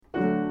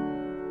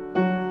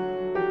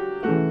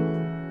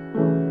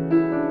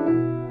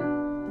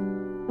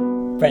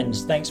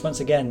Friends, thanks once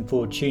again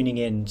for tuning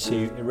in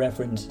to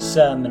Irreverend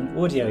Sermon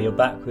Audio. You're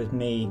back with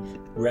me,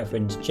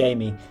 Reverend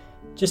Jamie.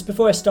 Just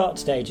before I start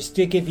today, just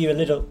to give you a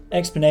little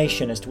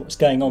explanation as to what's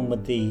going on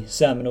with the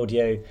Sermon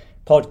Audio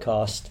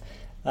podcast.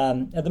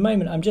 At the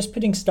moment, I'm just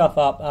putting stuff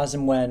up as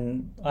and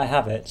when I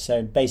have it,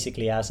 so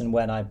basically as and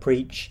when I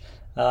preach.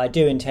 I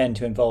do intend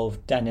to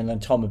involve Daniel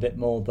and Tom a bit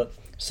more, but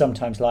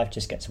sometimes life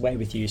just gets away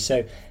with you.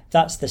 So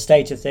that's the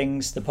state of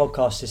things. The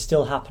podcast is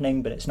still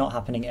happening, but it's not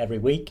happening every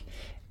week.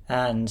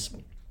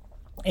 And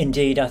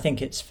indeed, I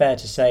think it's fair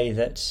to say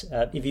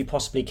that if you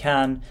possibly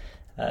can,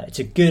 it's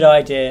a good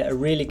idea, a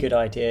really good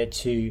idea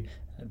to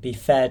be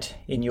fed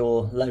in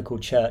your local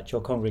church or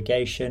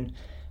congregation.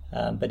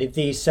 But if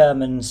these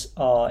sermons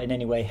are in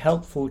any way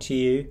helpful to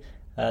you,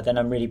 then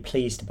I'm really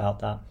pleased about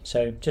that.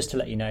 So just to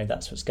let you know,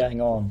 that's what's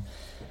going on.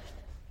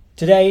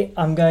 Today,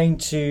 I'm going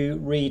to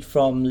read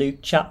from Luke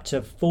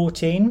chapter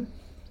 14.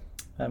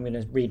 I'm going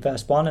to read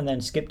verse 1 and then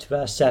skip to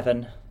verse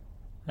 7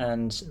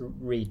 and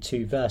read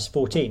to verse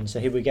 14.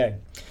 So here we go.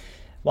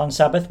 One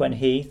Sabbath, when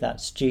he,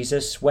 that's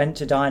Jesus, went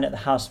to dine at the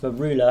house of a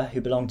ruler who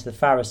belonged to the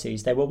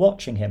Pharisees, they were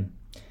watching him.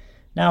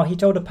 Now he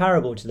told a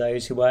parable to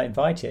those who were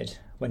invited,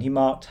 when he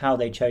marked how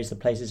they chose the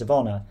places of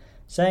honour,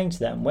 saying to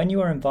them, when you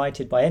are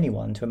invited by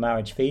anyone to a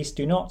marriage feast,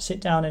 do not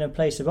sit down in a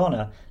place of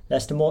honour,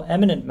 lest a more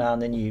eminent man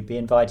than you be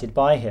invited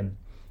by him.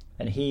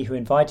 And he who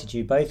invited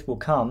you both will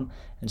come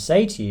and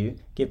say to you,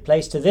 give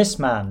place to this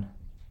man.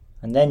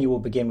 And then you will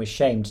begin with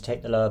shame to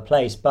take the lower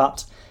place.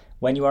 But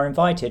when you are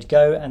invited,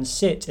 go and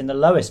sit in the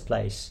lowest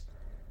place,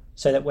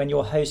 so that when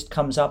your host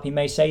comes up, he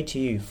may say to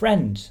you,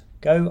 friend,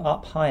 go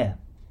up higher.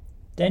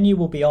 Then you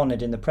will be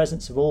honoured in the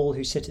presence of all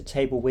who sit at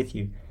table with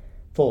you.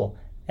 For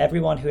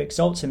everyone who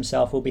exalts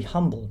himself will be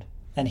humbled,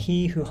 and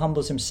he who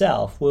humbles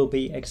himself will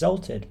be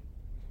exalted.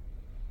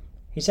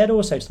 He said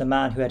also to the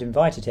man who had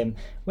invited him,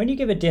 when you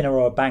give a dinner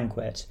or a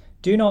banquet,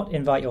 do not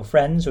invite your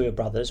friends or your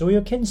brothers or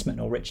your kinsmen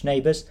or rich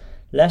neighbours,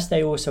 lest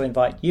they also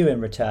invite you in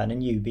return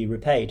and you be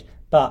repaid.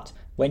 But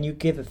when you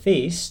give a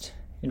feast,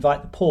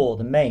 invite the poor,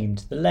 the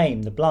maimed, the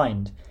lame, the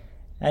blind,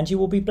 and you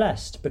will be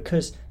blessed,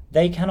 because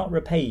they cannot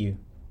repay you.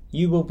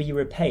 You will be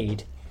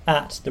repaid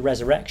at the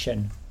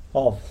resurrection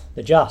of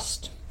the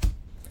just.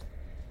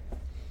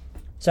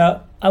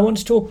 So I want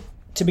to talk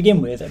to begin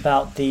with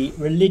about the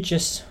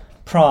religious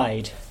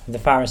pride of the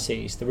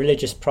Pharisees, the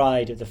religious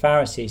pride of the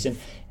Pharisees.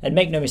 And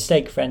make no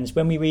mistake, friends,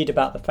 when we read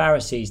about the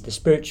Pharisees, the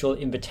spiritual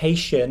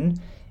invitation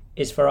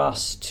is for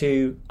us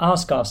to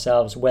ask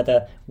ourselves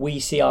whether we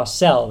see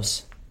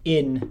ourselves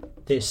in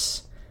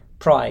this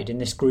pride, in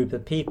this group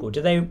of people.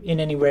 Do they in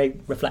any way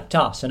reflect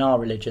us and our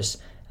religious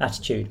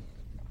attitude?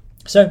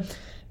 So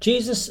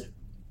Jesus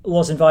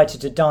was invited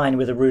to dine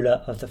with a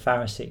ruler of the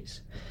Pharisees,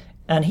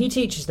 and he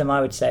teaches them,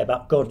 I would say,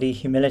 about godly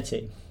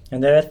humility.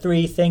 And there are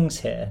three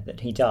things here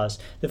that he does.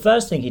 The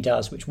first thing he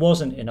does, which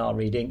wasn't in our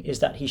reading, is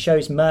that he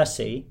shows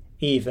mercy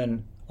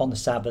even on the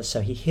Sabbath.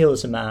 So he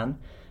heals a man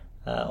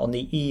on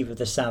the eve of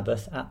the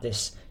Sabbath at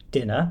this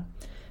dinner.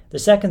 The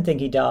second thing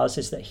he does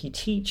is that he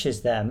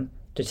teaches them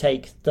to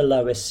take the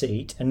lowest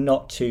seat and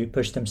not to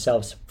push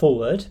themselves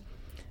forward.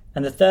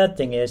 And the third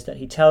thing is that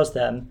he tells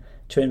them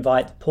to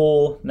invite the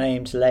poor,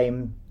 maimed,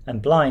 lame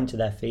and blind to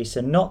their feasts,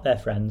 and not their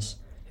friends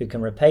who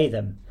can repay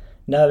them,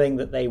 knowing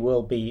that they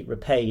will be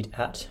repaid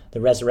at the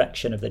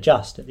resurrection of the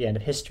just at the end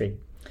of history.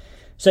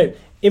 So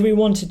if we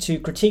wanted to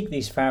critique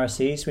these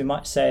Pharisees, we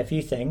might say a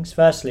few things.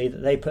 Firstly,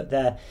 that they put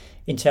their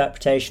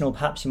interpretation, or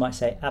perhaps you might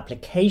say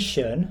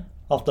application,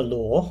 of the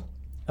law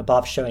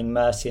above showing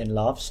mercy and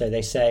love. So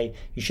they say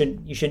you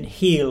shouldn't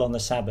heal on the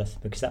Sabbath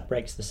because that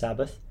breaks the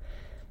Sabbath.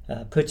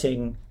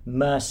 Putting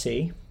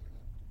mercy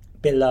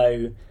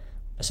below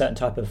a certain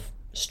type of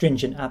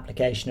stringent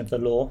application of the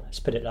law,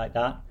 let's put it like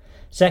that.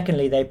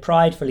 Secondly, they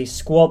pridefully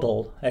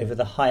squabble over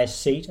the highest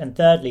seat. And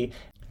thirdly,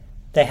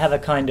 they have a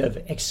kind of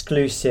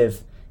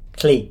exclusive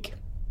clique,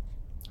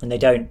 and they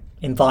don't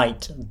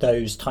invite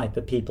those type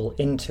of people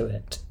into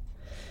it.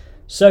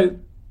 So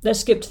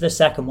let's skip to the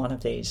second one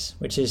of these,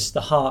 which is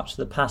the heart of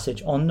the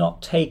passage on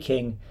not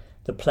taking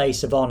the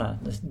place of honour.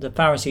 The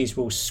Pharisees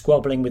were all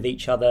squabbling with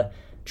each other,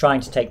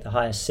 trying to take the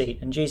highest seat.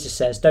 And Jesus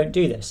says, don't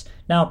do this.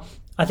 Now,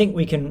 I think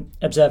we can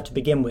observe to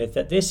begin with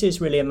that this is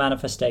really a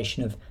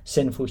manifestation of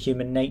sinful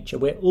human nature.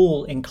 We're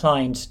all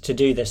inclined to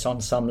do this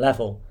on some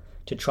level,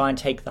 to try and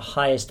take the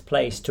highest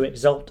place, to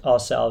exalt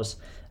ourselves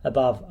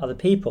above other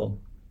people.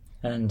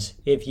 And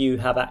if you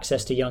have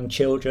access to young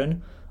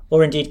children,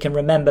 or indeed can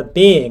remember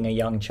being a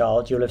young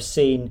child, you'll have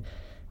seen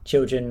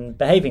children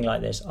behaving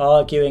like this,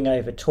 arguing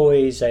over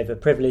toys, over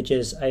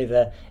privileges,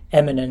 over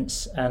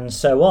eminence, and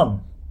so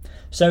on.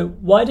 So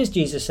why does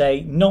Jesus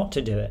say not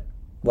to do it?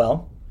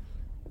 Well,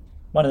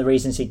 one of the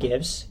reasons he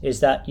gives is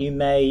that you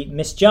may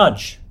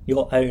misjudge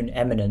your own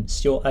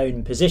eminence, your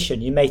own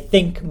position. You may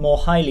think more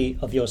highly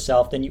of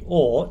yourself than you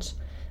ought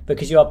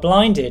because you are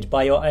blinded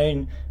by your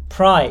own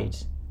pride,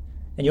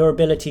 and your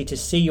ability to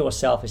see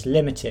yourself is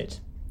limited.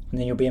 And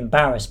then you'll be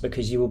embarrassed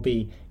because you will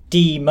be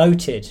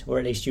demoted, or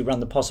at least you run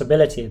the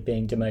possibility of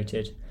being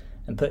demoted.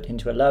 and put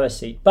into a lower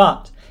seat.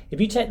 But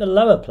if you take the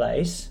lower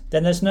place,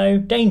 then there's no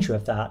danger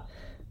of that,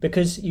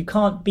 because you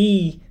can't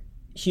be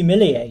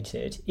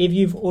humiliated if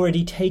you've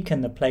already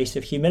taken the place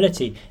of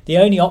humility. The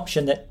only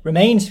option that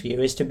remains for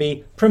you is to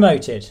be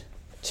promoted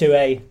to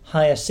a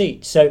higher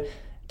seat. So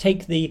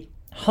take the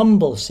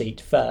humble seat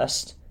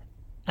first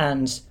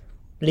and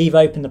leave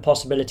open the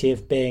possibility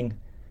of being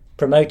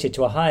promoted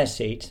to a higher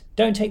seat.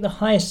 Don't take the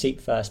highest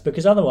seat first,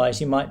 because otherwise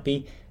you might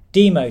be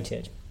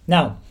demoted.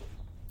 Now,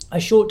 a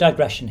short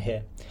digression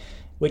here,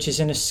 which is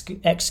an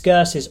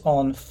excursus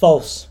on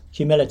false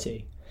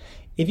humility.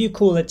 If you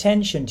call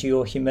attention to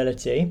your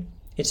humility,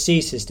 it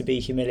ceases to be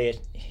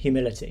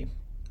humility.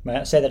 Right?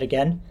 I'll say that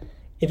again.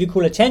 If you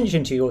call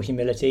attention to your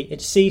humility,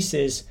 it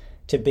ceases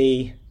to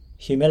be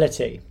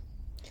humility.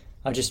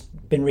 I've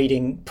just been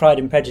reading Pride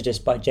and Prejudice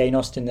by Jane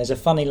Austen. There's a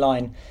funny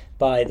line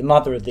by the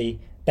mother of the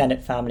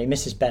Bennet family,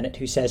 Mrs. Bennet,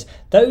 who says,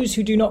 "Those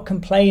who do not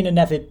complain are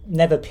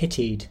never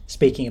pitied,"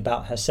 speaking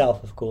about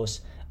herself, of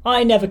course.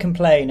 "I never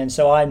complain, and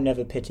so I'm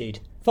never pitied."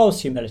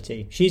 False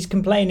humility. She's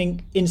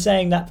complaining in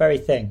saying that very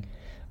thing.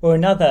 Or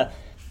another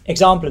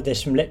example of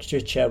this from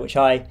literature, which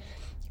I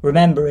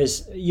remember,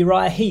 is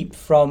Uriah Heep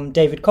from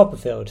David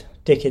Copperfield,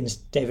 Dickens'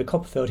 David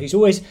Copperfield, who's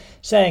always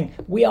saying,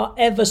 "We are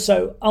ever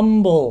so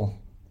humble.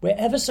 We're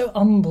ever so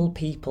humble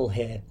people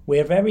here.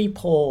 We're very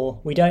poor.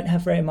 We don't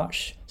have very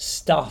much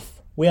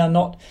stuff. We are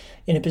not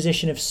in a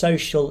position of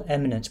social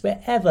eminence. We're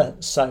ever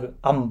so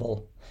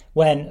humble."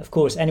 When, of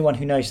course, anyone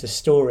who knows the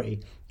story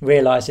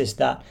realises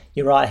that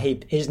Uriah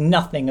Heep is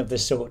nothing of the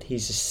sort.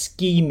 He's a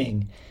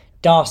scheming,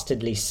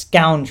 dastardly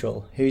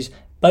scoundrel who's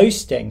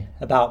boasting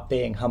about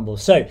being humble.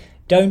 So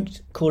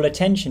don't call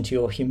attention to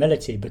your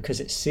humility, because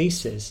it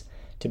ceases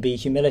to be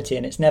humility,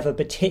 and it's never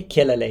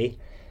particularly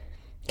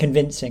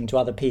convincing to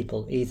other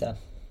people either.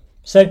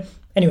 So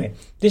anyway,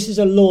 this is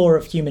a law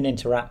of human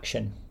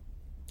interaction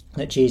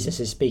that Jesus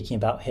is speaking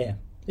about here.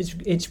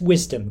 It's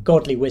wisdom,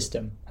 godly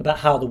wisdom, about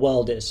how the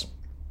world is,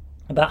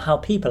 about how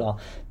people are.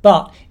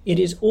 But it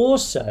is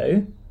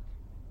also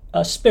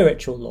a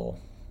spiritual law,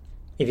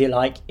 if you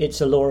like. It's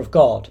a law of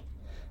God.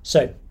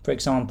 So, for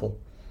example,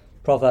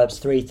 Proverbs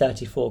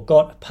 3:34,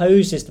 God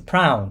opposes the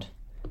proud,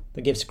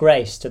 but gives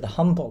grace to the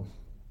humble.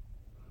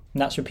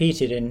 And that's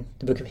repeated in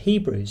the book of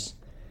Hebrews.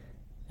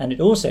 And it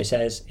also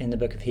says in the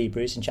book of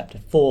Hebrews, in chapter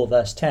 4,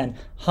 verse 10,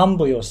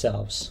 "Humble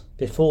yourselves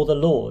before the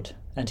Lord,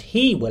 and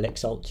he will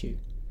exalt you."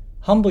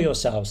 Humble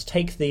yourselves,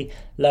 take the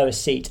lower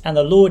seat, and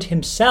the Lord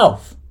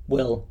himself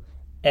will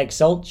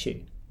exalt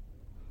you.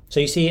 So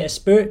you see a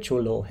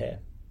spiritual law here.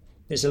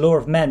 There's a law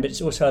of men, but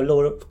it's also a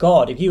law of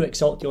God. If you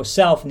exalt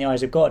yourself in the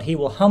eyes of God, he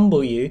will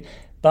humble you.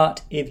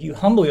 But if you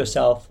humble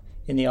yourself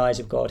in the eyes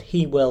of God,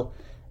 he will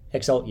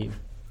exalt you.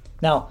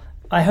 Now,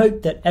 I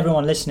hope that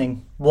everyone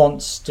listening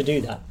wants to do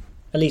that,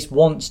 at least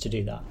wants to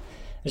do that.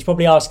 Is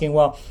probably asking,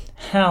 well,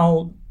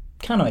 how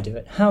can I do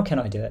it? How can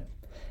I do it?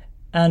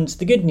 And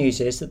the good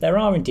news is that there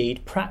are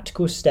indeed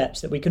practical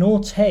steps that we can all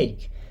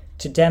take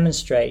to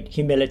demonstrate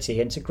humility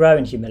and to grow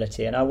in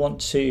humility. And I want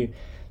to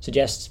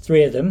suggest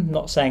 3 of them,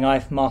 not saying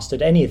I've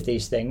mastered any of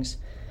these things,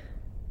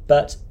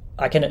 but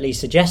I can at least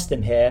suggest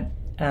them here.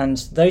 And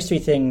those 3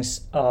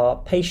 things are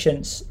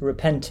patience,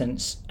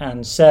 repentance,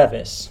 and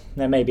service.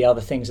 There may be other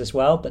things as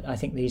well, but I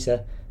think these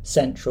are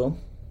central.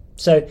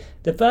 So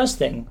the first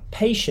thing,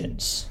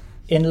 patience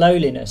in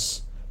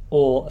lowliness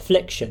or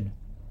affliction,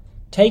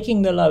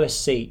 taking the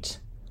lowest seat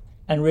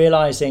and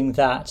realizing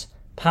that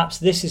perhaps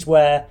this is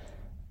where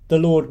the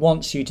Lord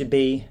wants you to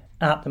be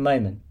at the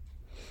moment.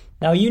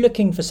 Now, are you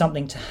looking for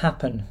something to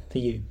happen for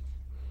you?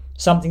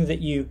 Something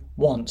that you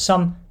want,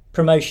 some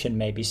promotion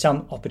maybe,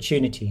 some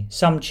opportunity,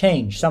 some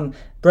change, some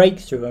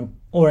breakthrough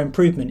or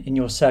improvement in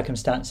your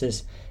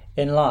circumstances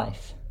in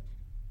life.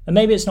 And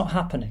maybe it's not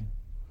happening.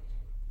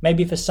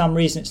 Maybe for some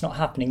reason it's not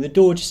happening. The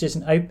door just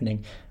isn't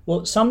opening.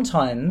 Well,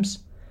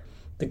 sometimes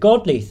the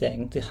godly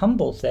thing, the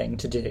humble thing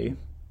to do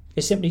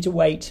is simply to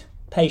wait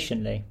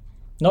patiently.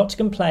 Not to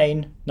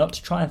complain, not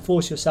to try and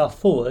force yourself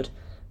forward,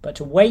 but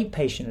to wait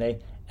patiently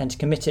and to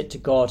commit it to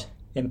God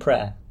in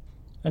prayer.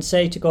 And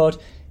say to God,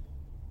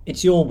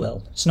 it's your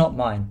will, it's not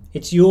mine.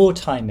 It's your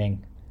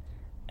timing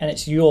and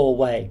it's your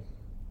way.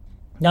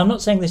 Now, I'm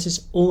not saying this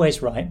is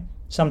always right.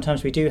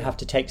 Sometimes we do have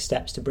to take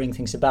steps to bring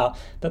things about.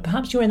 But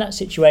perhaps you're in that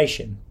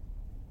situation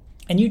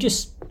and you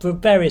just, for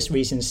various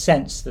reasons,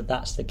 sense that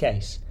that's the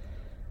case.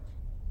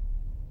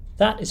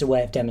 That is a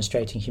way of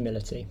demonstrating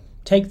humility.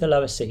 Take the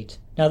lower seat.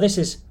 Now, this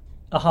is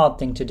a hard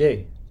thing to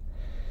do.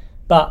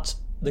 But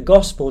the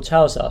gospel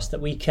tells us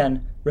that we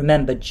can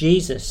remember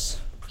Jesus'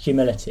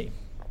 humility.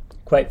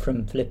 Quote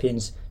from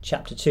Philippians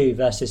chapter 2,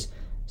 verses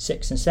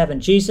 6 and 7.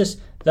 Jesus,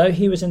 though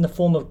he was in the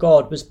form of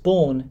God, was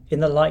born in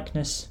the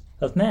likeness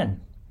of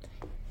men.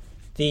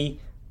 The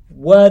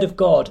Word of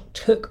God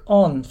took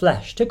on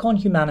flesh, took on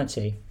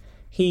humanity.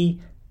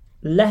 He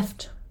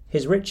left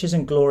his riches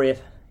and glory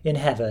in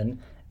heaven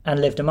and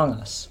lived among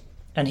us.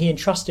 And he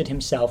entrusted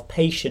himself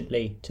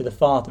patiently to the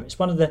Father. It's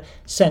one of the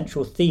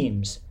central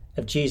themes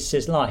of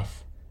Jesus'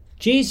 life.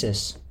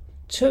 Jesus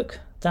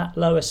took that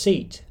lower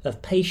seat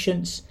of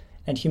patience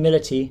and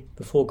humility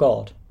before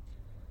God.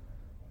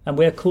 And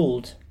we're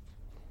called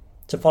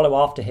to follow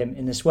after him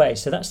in this way.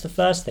 So that's the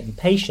first thing,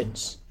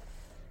 patience.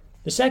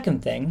 The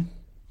second thing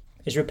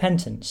is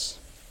repentance.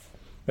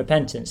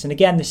 Repentance. And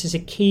again, this is a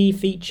key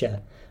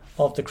feature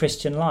of the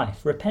Christian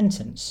life,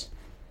 repentance.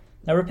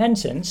 Now,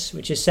 repentance,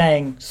 which is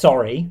saying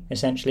sorry,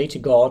 essentially, to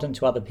God and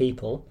to other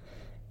people,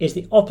 is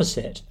the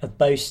opposite of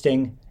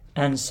boasting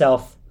and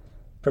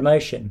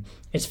self-promotion.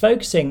 It's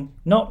focusing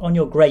not on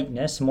your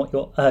greatness and what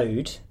you're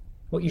owed,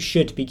 what you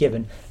should be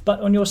given, but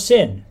on your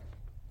sin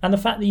and the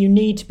fact that you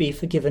need to be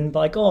forgiven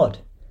by God.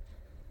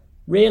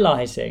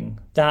 Realising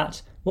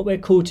that what we're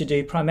called to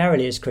do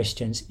primarily as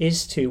Christians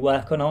is to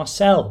work on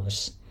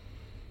ourselves,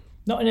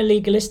 not in a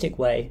legalistic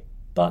way,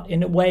 but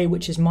in a way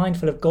which is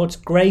mindful of God's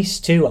grace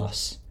to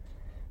us.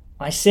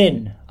 I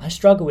sin. I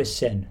struggle with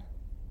sin.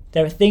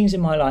 There are things in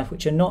my life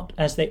which are not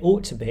as they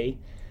ought to be,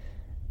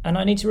 and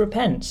I need to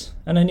repent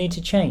and I need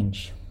to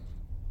change.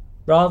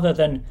 Rather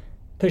than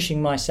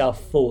pushing myself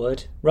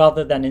forward,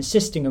 rather than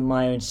insisting on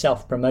my own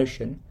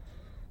self-promotion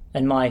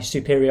and my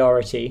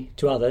superiority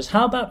to others,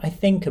 how about I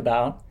think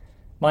about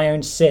my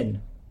own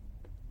sin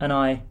and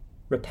I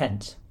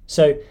repent?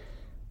 So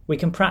we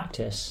can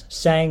practice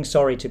saying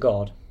sorry to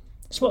God.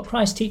 It's what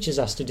Christ teaches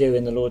us to do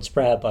in the Lord's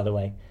Prayer, by the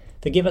way.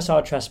 Forgive us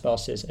our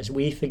trespasses as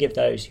we forgive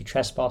those who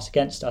trespass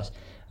against us.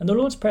 And the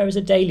Lord's Prayer is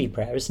a daily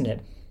prayer, isn't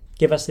it?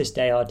 Give us this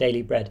day our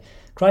daily bread.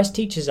 Christ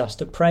teaches us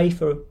to pray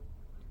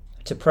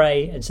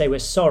and say we're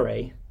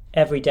sorry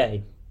every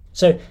day.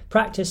 So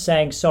practice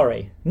saying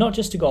sorry, not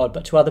just to God,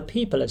 but to other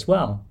people as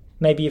well.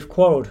 Maybe you've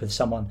quarrelled with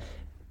someone.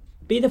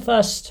 Be the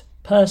first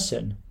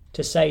person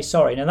to say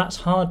sorry. Now that's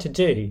hard to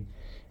do,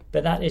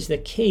 but that is the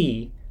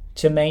key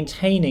to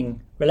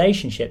maintaining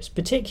relationships,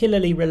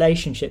 particularly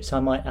relationships, I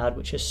might add,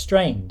 which are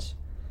strained.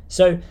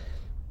 So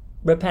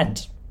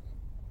repent.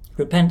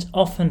 Repent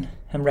often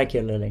and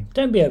regularly.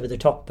 Don't be over the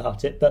top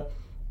about it, but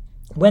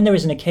when there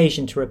is an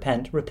occasion to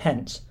repent,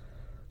 repent.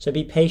 So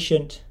be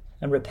patient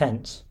and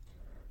repent.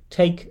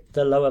 Take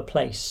the lower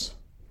place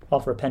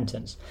of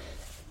repentance.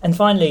 And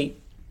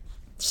finally,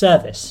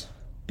 service.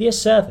 Be a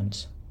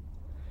servant.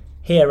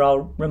 Here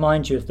I'll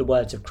remind you of the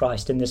words of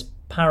Christ in this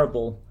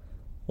parable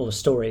or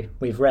story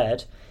we've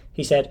read.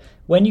 He said,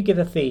 when you give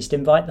a feast,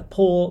 invite the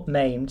poor,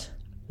 maimed,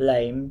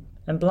 lame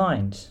and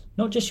blind.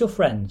 Not just your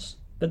friends,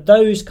 but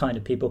those kind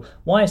of people.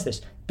 Why is this?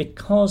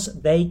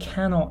 Because they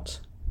cannot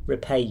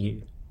repay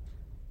you.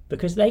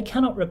 Because they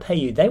cannot repay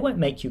you. They won't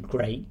make you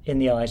great in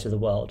the eyes of the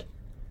world.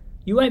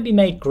 You won't be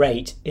made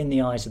great in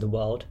the eyes of the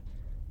world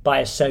by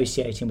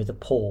associating with the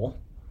poor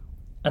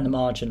and the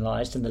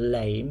marginalised and the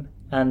lame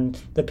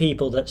and the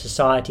people that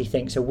society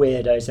thinks are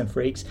weirdos and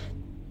freaks.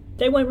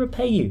 They won't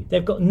repay you.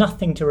 They've got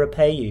nothing to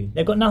repay you.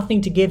 They've got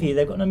nothing to give you.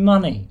 They've got no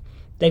money.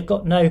 They've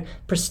got no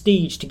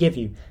prestige to give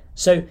you.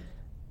 So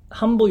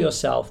humble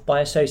yourself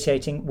by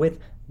associating with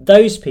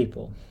those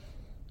people.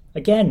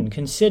 Again,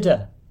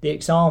 consider the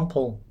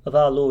example of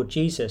our Lord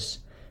Jesus,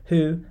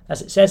 who,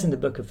 as it says in the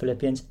book of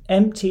Philippians,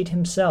 emptied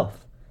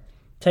himself,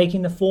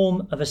 taking the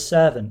form of a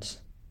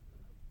servant.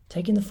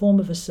 Taking the form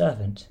of a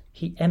servant,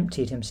 he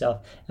emptied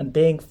himself, and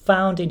being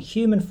found in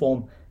human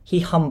form,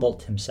 he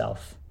humbled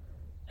himself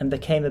and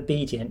became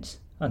obedient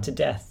unto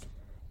death,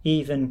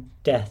 even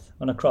death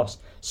on a cross.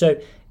 So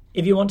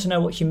if you want to know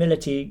what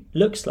humility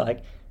looks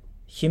like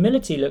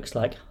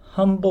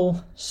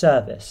humble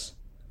service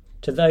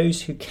to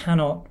those who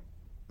cannot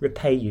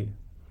repay you.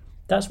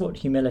 That's what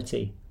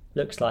humility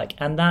looks like.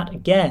 And that,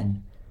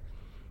 again,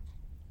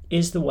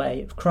 is the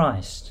way of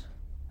Christ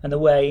and the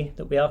way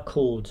that we are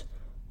called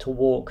to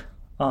walk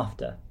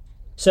after.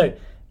 So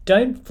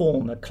don't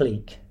form a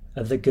clique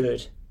of the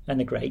good and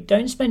the great.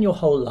 Don't spend your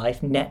whole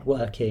life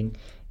networking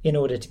in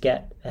order to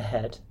get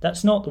ahead.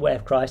 That's not the way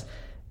of Christ.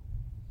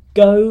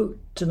 Go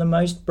to the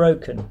most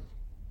broken,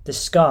 the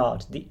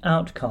scarred, the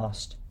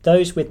outcast,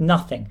 those with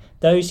nothing,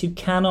 those who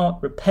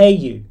cannot repay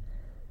you,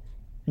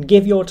 and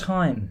give your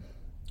time.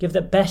 Give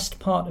the best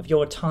part of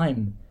your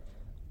time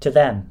to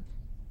them.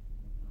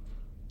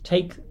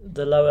 Take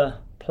the lower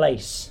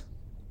place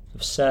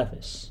of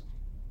service.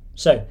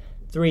 So,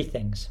 3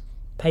 things.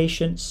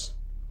 Patience,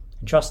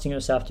 entrusting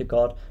yourself to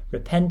God,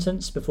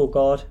 repentance before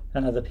God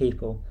and other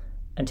people,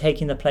 and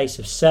taking the place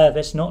of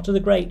service, not to the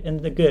great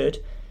and the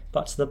good,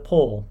 but to the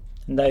poor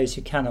and those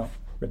who cannot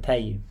repay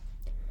you.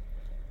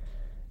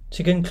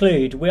 To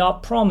conclude, we are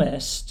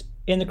promised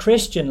in the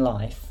Christian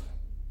life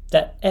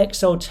that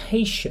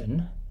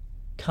exaltation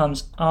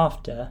comes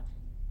after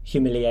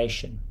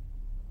humiliation.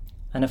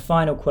 And a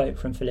final quote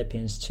from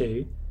Philippians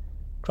 2.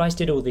 Christ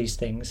did all these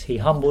things. He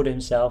humbled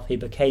himself. He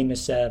became a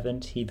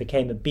servant. He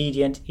became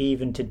obedient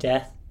even to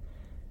death.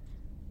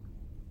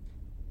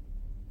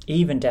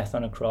 Even death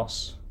on a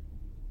cross.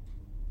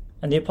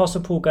 And the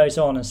Apostle Paul goes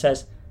on and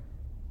says,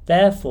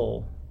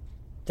 Therefore,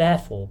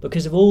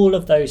 because of all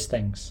of those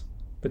things,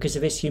 because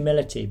of his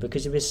humility,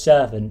 because of his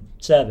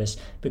service,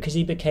 because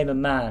he became a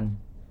man,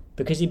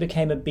 because he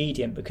became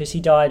obedient, because he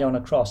died on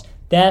a cross.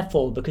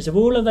 Therefore, because of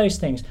all of those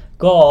things,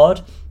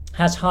 God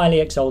has highly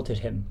exalted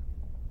him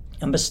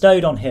and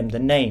bestowed on him the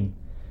name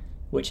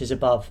which is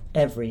above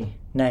every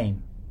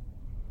name.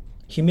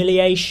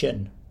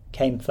 Humiliation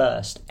came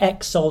first,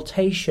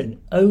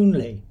 exaltation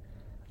only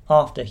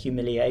after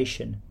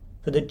humiliation.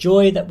 For the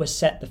joy that was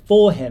set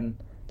before him,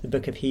 the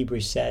book of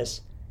Hebrews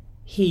says,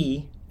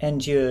 he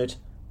endured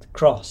the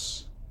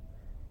cross.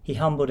 He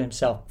humbled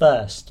himself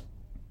first,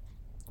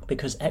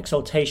 because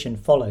exaltation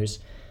follows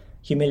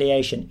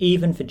humiliation,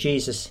 even for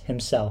Jesus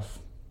himself.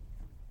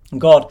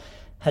 And God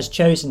has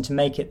chosen to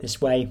make it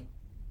this way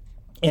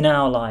in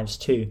our lives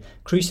too.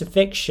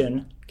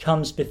 Crucifixion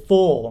comes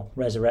before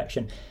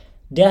resurrection.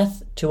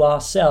 Death to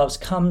ourselves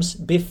comes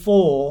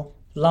before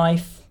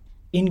life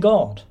in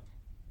God.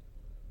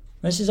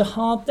 This is a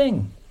hard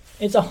thing.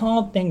 It's a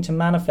hard thing to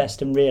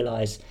manifest and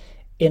realize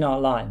in our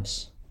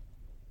lives.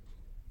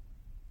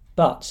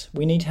 But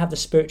we need to have the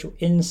spiritual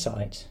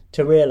insight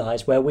to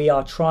realize where we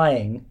are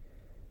trying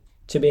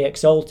to be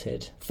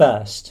exalted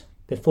first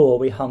before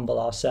we humble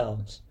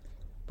ourselves.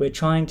 We're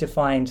trying to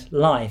find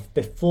life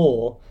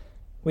before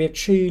we have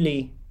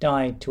truly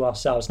died to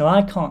ourselves. Now,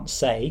 I can't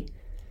say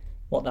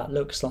what that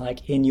looks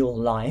like in your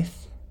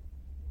life.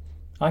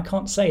 I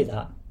can't say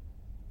that.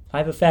 I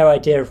have a fair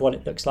idea of what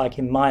it looks like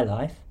in my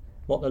life,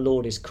 what the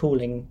Lord is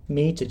calling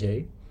me to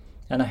do,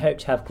 and I hope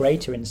to have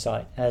greater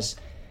insight as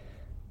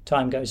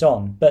time goes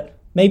on. But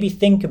maybe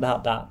think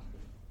about that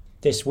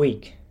this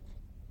week.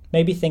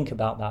 Maybe think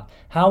about that.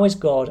 How is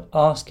God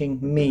asking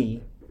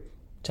me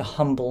to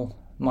humble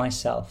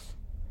myself?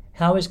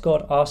 How is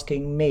God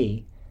asking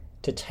me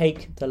to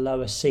take the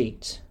lower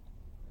seat?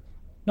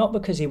 Not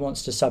because he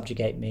wants to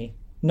subjugate me,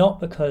 not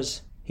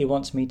because he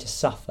wants me to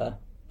suffer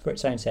for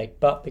its own sake,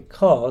 but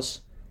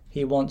because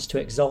he wants to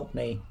exalt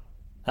me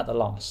at the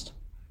last.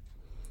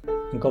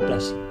 And God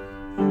bless you.